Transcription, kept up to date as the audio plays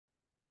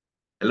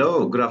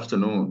Hello, good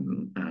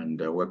afternoon, and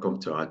welcome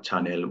to our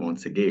channel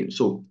once again.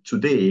 So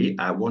today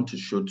I want to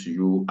show to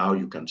you how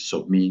you can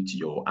submit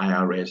your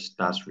IRS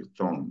tax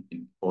return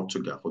in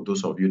Portugal. For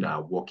those of you that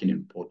are working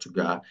in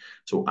Portugal,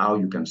 so how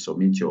you can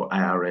submit your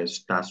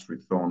IRS tax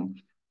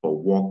return for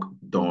work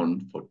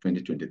done for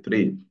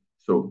 2023.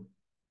 So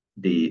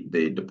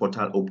the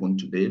portal open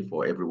today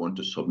for everyone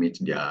to submit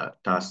their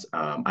tax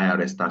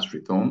IRS tax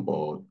return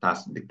or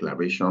tax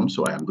declaration.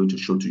 So I am going to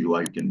show to you how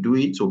you can do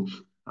it. So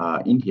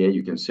in here,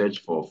 you can search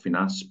for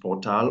finance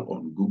portal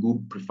on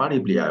Google.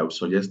 Preferably, I would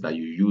suggest that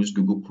you use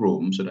Google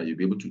Chrome so that you'll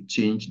be able to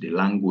change the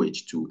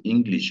language to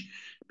English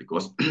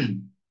because the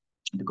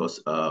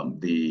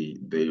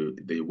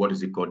what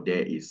is it called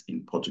there is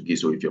in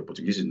Portuguese. So if your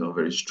Portuguese is not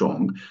very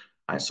strong,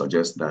 I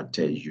suggest that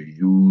you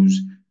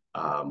use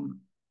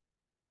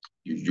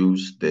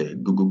the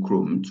Google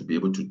Chrome to be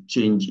able to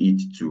change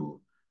it to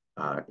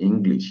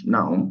English.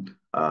 Now,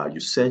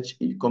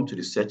 you come to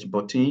the search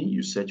button,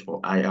 you search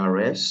for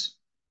IRS,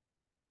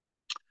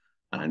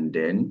 and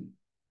then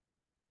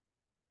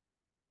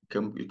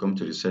you come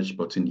to the search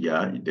button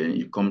here, then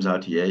it comes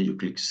out here, you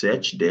click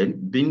search. Then,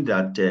 being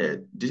that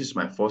this is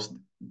my first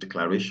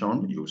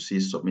declaration, you'll see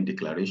submit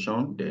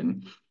declaration,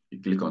 then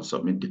you click on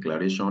submit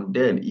declaration.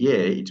 Then here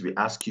it will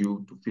ask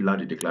you to fill out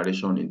the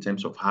declaration in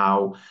terms of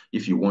how,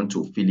 if you want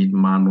to fill it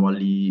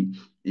manually,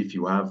 if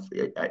you have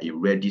a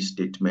ready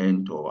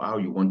statement, or how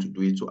you want to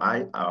do it. So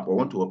I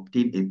want to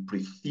obtain a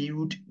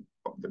pre-filled.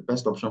 The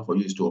best option for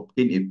you is to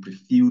obtain a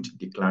pre-filled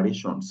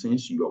declaration.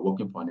 Since you are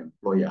working for an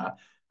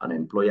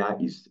employer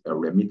is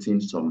remitting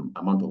some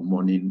amount of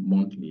money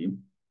monthly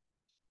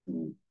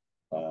to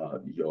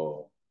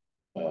your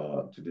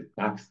to the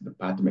tax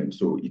department.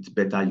 So it's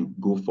better you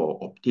go for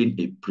obtain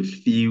a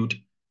pre-filled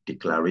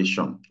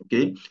declaration.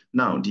 Okay.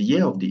 Now the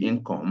year of the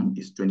income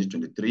is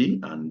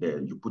 2023, and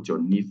you put your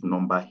NIF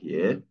number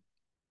here.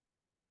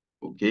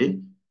 Okay.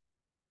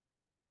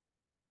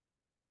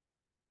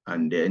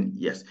 And then,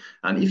 yes,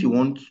 and if you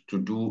want to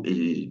do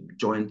a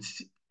joint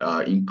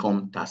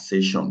income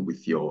taxation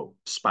with your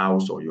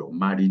spouse or your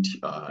married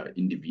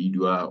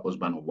individual,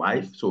 husband or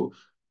wife, so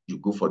you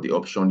go for the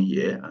option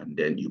here, and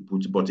then you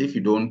put, but if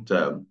you don't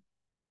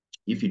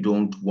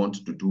want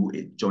to do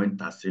a joint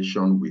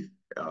taxation with,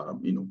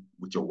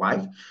 with your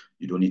wife,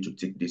 you don't need to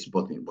tick this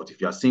button. But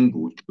if you are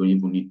single, you don't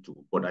even need to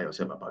bother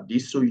yourself about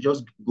this. So you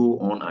just go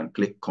on and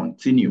click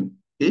continue,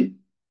 okay?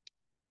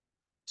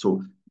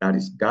 So that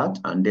is that,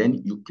 and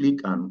then you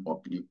click on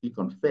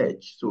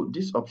fetch. So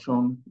this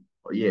option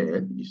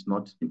here is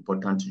not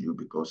important to you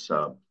because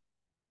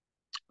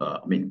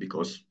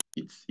because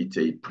it's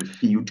a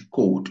pre-filled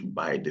code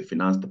by the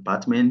finance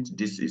department.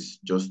 This is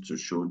just to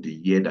show the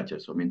year that you're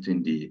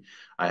submitting the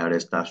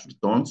IRS tax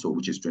return, so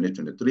which is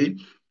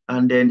 2023.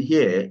 And then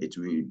here it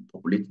will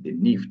populate the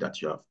NIF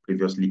that you have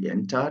previously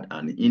entered,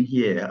 and in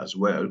here as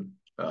well,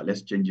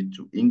 let's change it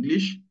to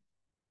English.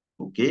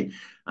 Okay,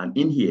 and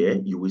in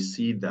here you will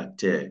see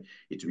that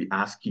it will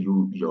ask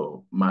you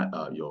your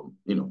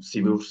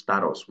civil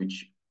status,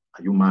 which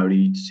are you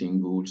married,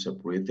 single,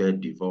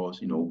 separated,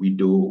 divorced,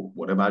 widow,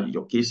 whatever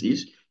your case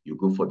is. You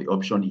go for the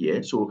option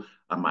here. So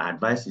my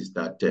advice is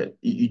that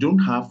you don't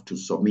have to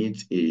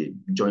submit a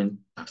joint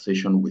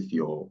taxation with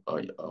your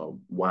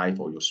wife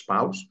or your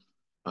spouse.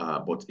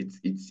 But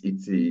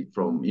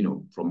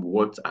from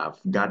what I've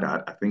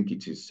gathered, I think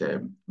it is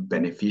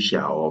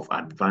beneficial of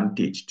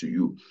advantage to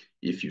you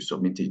if you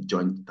submit a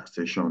joint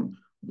taxation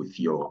with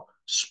your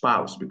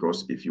spouse,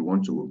 because if you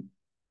want to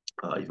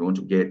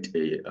get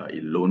a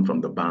loan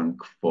from the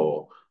bank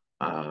for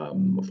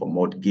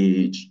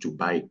mortgage, to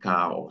buy a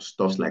car or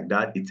stuff like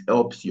that, it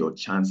helps your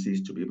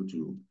chances to be able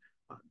to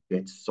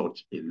get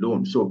such a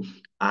loan. So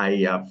I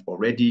have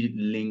already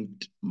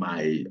linked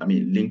my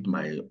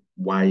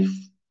wife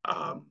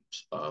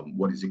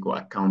what is it called,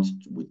 account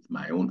with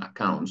my own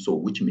account. So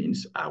which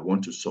means I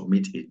want to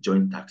submit a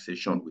joint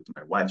taxation with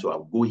my wife. So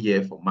I'll go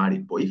here for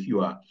married. But if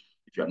you are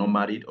not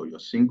married or you're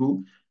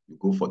single, you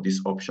go for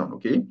this option,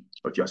 okay?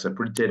 But if you are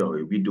separated or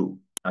a widow,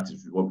 that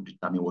is what will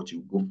determine what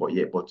you go for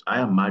here. But I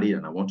am married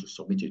and I want to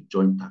submit a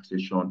joint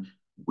taxation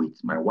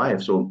with my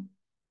wife. So,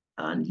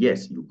 and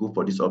yes, you go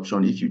for this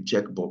option if you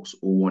check box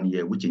 01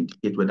 here, which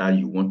indicates whether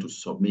you want to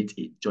submit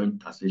a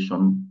joint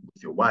taxation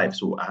with your wife.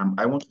 So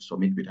I want to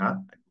submit with her.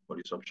 I go for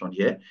this option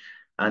here.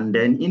 And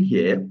then in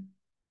here,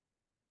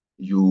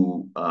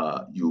 you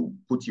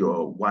put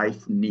your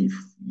wife NIF.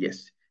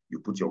 Yes, you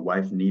put your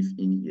wife NIF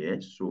in here.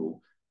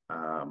 So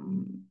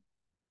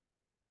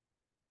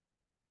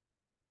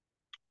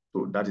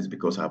so that is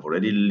because I've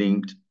already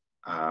linked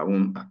our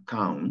own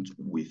account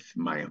with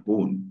my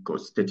own,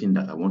 because stating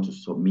that I want to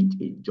submit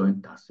a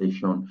joint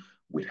taxation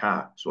with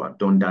her. So I've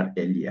done that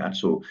earlier.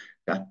 So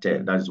that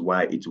is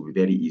why it will be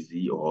very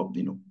easy, or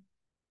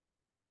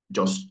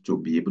just to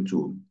be able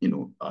to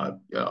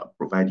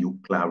provide you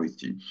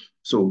clarity.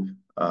 So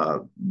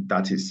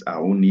that is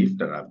our own NIF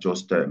that I've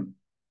just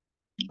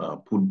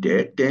put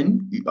there.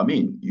 Then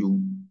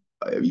you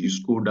you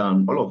scroll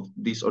down, all of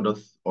these other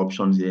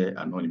options here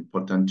are not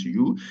important to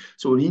you.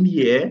 So in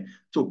here,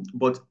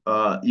 but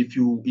if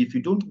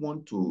you don't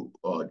want to,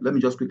 let me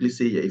just quickly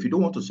say here, if you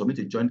don't want to submit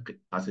a joint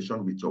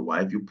taxation with your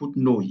wife, you put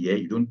no here.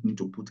 You don't need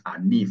to put a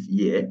NIF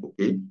here,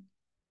 okay?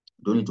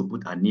 Don't need to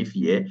put an if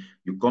here.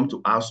 You come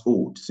to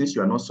household. Since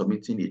you are not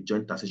submitting a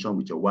joint taxation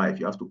with your wife,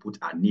 you have to put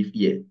an if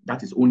here.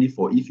 That is only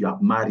for if you are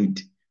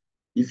married.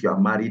 If you are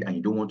married and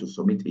you don't want to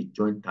submit a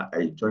joint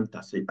taxation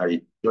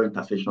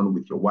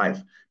with your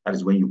wife, that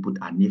is when you put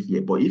an if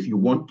here. But if you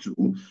want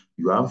to,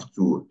 you have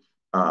to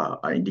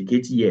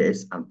indicate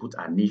yes and put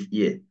an if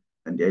here,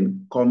 and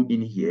then come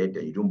in here.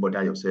 Then you don't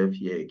bother yourself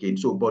here again.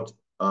 So, but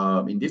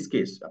in this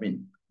case, I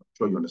mean, I'm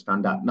sure you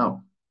understand that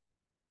now.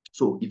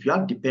 So if you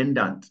have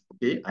dependent,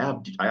 okay, I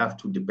have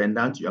two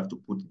dependents, you have to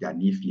put their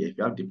NIF here. If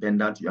you have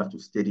dependent, you have to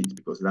state it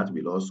because that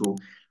will also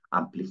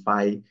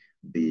amplify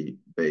the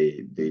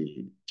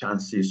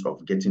chances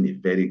of getting a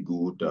very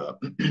good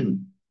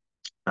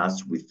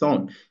tax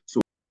return.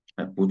 So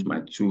I put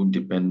my two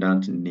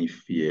dependent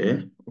NIF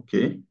here,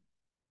 okay.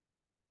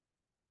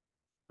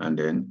 And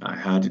then I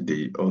had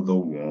the other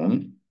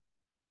one,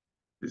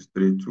 is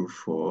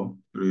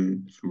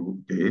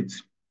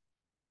 324328.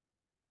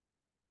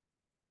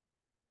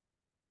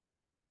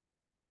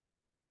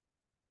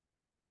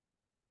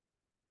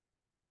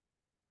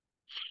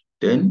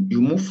 Then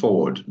you move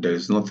forward. There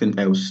is nothing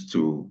else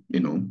to,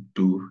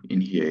 do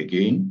in here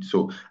again.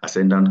 So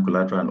ascendant,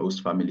 collateral, and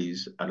host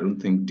families, I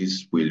don't think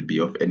this will be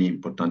of any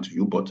importance to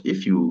you. But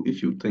if you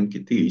think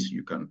it is,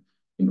 you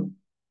know,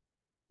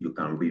 you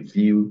can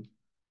review,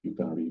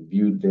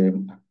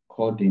 them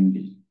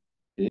accordingly.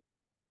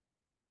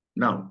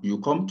 Now,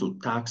 you come to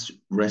tax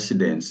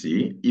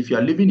residency. If you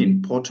are living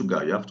in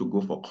Portugal, you have to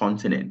go for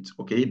continent,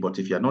 okay? But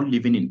if you are not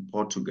living in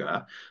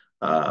Portugal,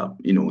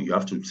 you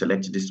have to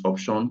select this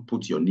option,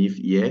 put your NIF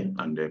here,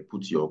 and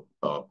put your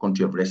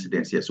country of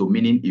residence here. So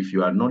meaning if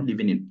you are not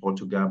living in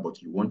Portugal,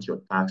 but you want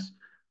your tax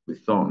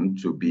return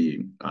to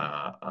be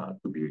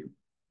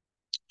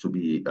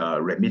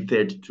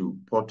remitted to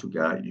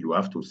Portugal, you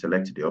have to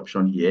select the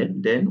option here.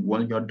 Then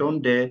when you're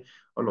done there,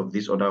 all of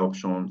these other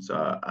options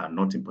are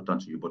not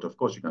important to you, but of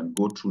course you can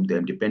go through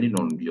them depending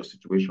on your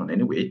situation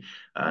anyway.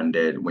 And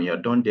then when you're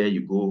done there,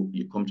 you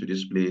come to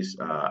this place.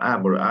 I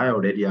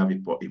already have a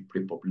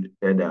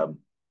pre-populated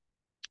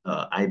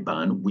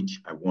IBAN,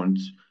 which I want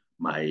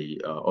my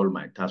all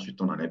my tax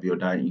return and every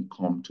other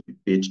income to be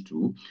paid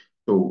to.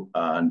 So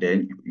and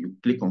then you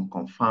click on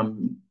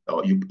confirm.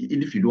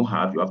 If you don't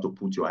have, you have to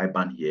put your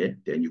IBAN here.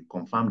 Then you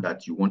confirm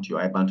that you want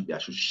your IBAN to be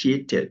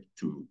associated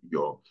to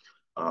your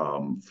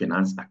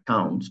finance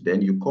account.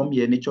 Then you come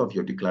here, nature of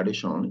your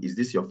declaration. Is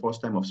this your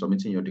first time of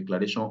submitting your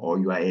declaration, or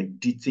you are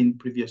editing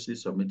previously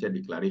submitted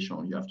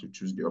declaration? You have to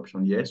choose the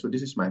option here. So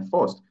this is my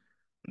first.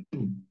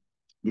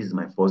 This is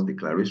my first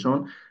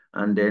declaration.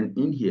 And then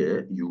in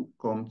here, you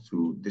come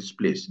to this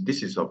place.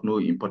 This is of no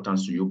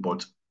importance to you,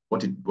 but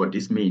what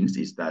this means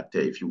is that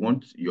if you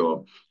want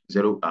your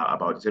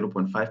about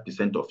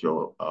 0.5% of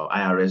your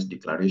IRS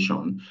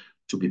declaration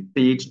to be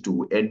paid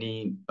to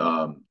any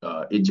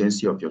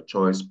agency of your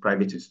choice,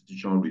 private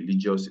institution,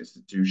 religious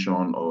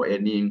institution, or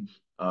any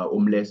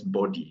homeless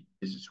body,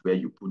 this is where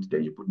you put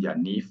their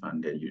NIF,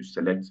 and then you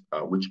select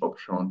which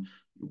option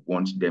you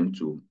want them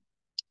to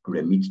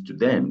remit to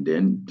them.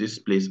 Then this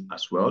place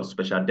as well,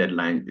 special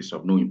deadline is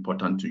of no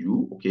importance to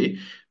you, okay?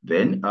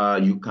 Then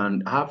you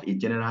can have a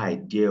general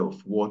idea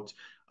of what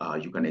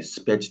you can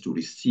expect to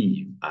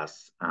receive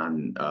as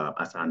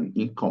an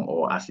income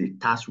or as a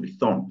tax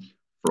return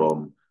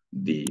from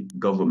the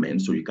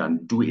government. So you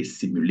can do a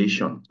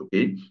simulation,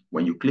 okay?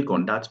 When you click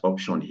on that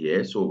option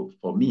here, so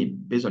for me,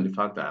 based on the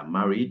fact that I'm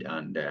married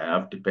and I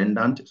have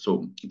dependent,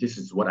 so this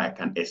is what I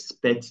can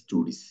expect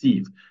to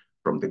receive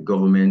from the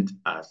government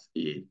as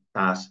a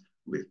tax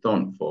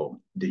return for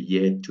the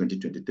year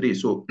 2023.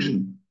 So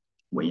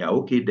when you're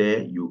okay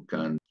there, you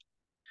can.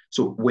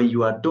 So when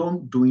you are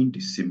done doing the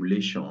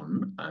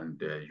simulation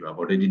and you have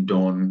already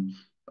done,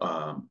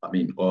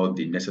 all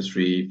the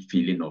necessary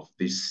filling of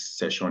this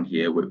session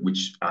here,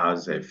 which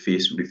has a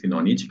face written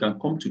on it, you can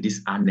come to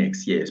this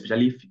annex here,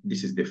 especially if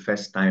this is the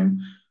first time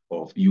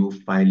of you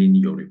filing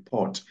your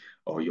report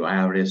or your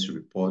IRS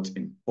report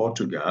in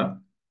Portugal.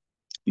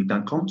 You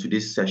can come to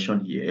this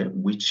session here,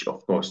 which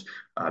of course,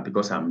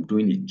 because I'm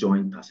doing a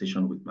joint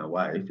taxation with my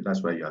wife,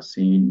 that's why you are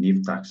seeing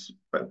NIF tax,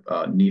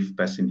 NIF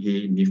person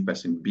A, NIF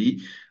person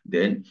B.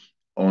 Then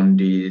on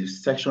the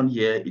section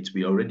here, it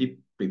will already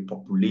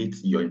pre-populate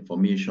your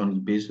information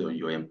based on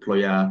your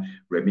employer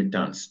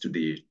remittance to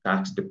the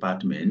tax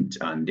department.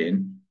 And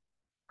then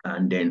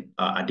at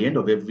the end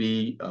of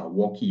every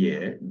work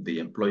year, the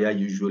employer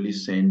usually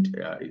send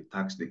a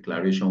tax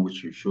declaration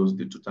which shows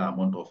the total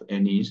amount of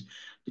earnings,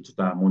 the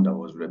total amount that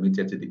was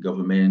remitted to the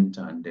government,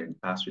 and then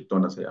tax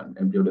return and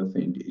every other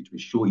thing. It will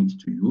show it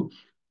to you.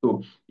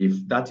 So if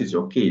that is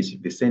your case,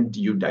 if they send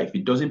you that, if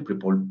it doesn't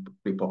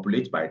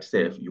pre-populate by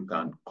itself, you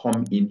can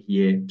come in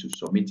here to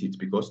submit it.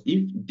 Because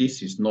if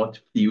this is not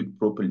filled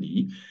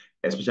properly,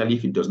 especially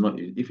if it does not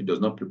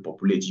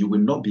pre-populate, you will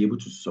not be able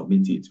to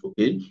submit it.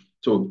 Okay.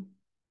 So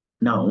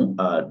Now,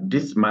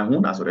 my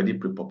own has already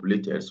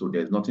pre-populated, so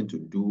there's nothing to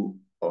do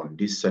on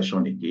this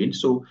session again.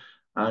 So,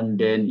 and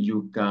then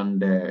you can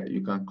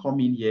come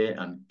in here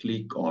and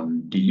click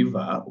on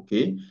deliver,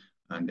 okay?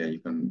 And then you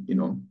can,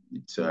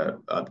 it's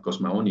because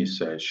my own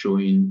is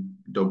showing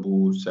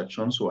double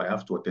section, so I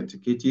have to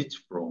authenticate it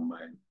from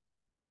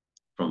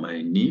my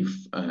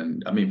NIF,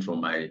 and I mean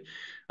from my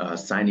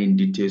sign-in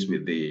details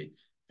with the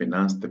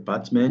finance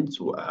department.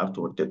 So I have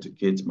to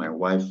authenticate my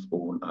wife's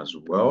own as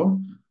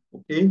well.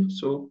 Okay,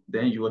 so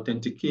then you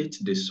authenticate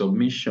the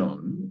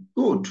submission.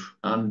 Good,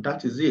 and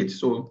that is it.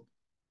 So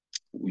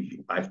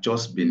I've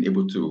just been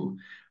able to,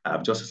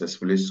 I've just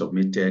successfully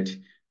submitted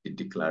the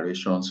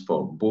declarations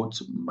for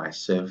both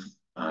myself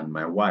and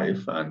my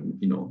wife, and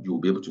you'll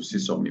be able to see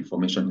some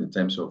information in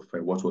terms of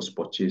what was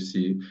purchased,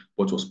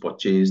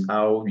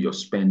 how your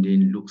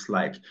spending looks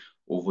like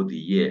over the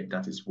year.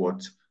 That is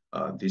what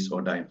this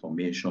other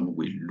information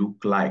will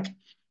look like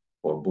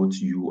for both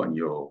you and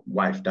your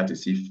wife. That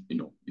is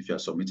if you're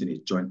submitting a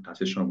joint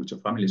taxation with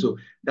your family. So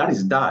that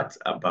is that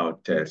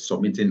about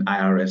submitting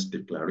IRS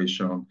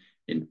declaration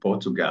in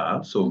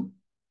Portugal. So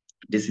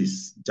this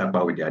is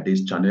Japa with the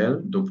Ades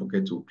channel. Don't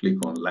forget to click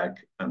on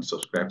like and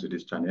subscribe to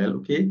this channel.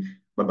 Okay,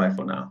 bye-bye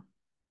for now.